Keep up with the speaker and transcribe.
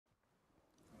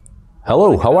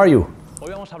Hello, how are you?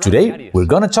 Today we're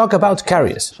gonna talk about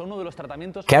caries.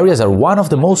 Caries are one of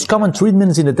the most common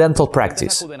treatments in the dental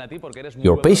practice.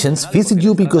 Your patients visit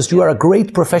you because you are a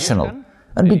great professional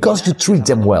and because you treat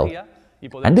them well,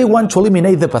 and they want to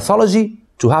eliminate the pathology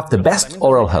to have the best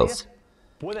oral health.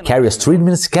 Caries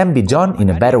treatments can be done in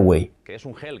a better way.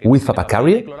 With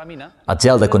Papacárie, a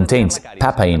gel that contains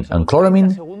papain and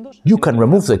chloramine, you can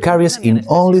remove the caries in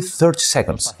only 30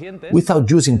 seconds, without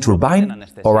using turbine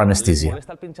or anesthesia.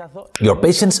 Your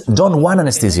patients don't want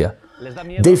anesthesia.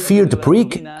 They fear the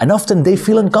prick and often they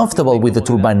feel uncomfortable with the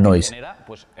turbine noise.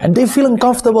 And they feel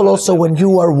uncomfortable also when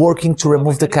you are working to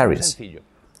remove the caries.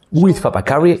 With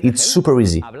Papácarie, it's super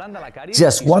easy.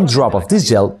 Just one drop of this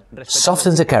gel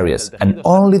softens the caries, and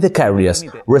only the caries,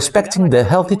 respecting the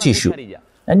healthy tissue.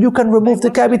 And you can remove the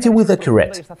cavity with a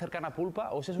curette.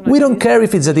 We don't care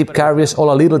if it's a deep caries or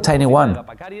a little tiny one.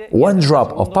 One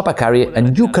drop of Papácarie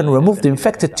and you can remove the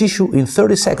infected tissue in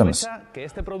 30 seconds.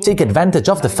 Take advantage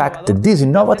of the fact that this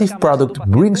innovative product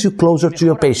brings you closer to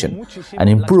your patient and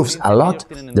improves a lot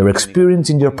their experience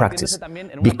in your practice,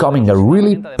 becoming a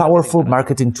really powerful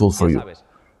marketing tool for you.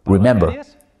 Remember,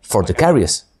 for the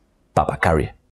caries, Papácarie.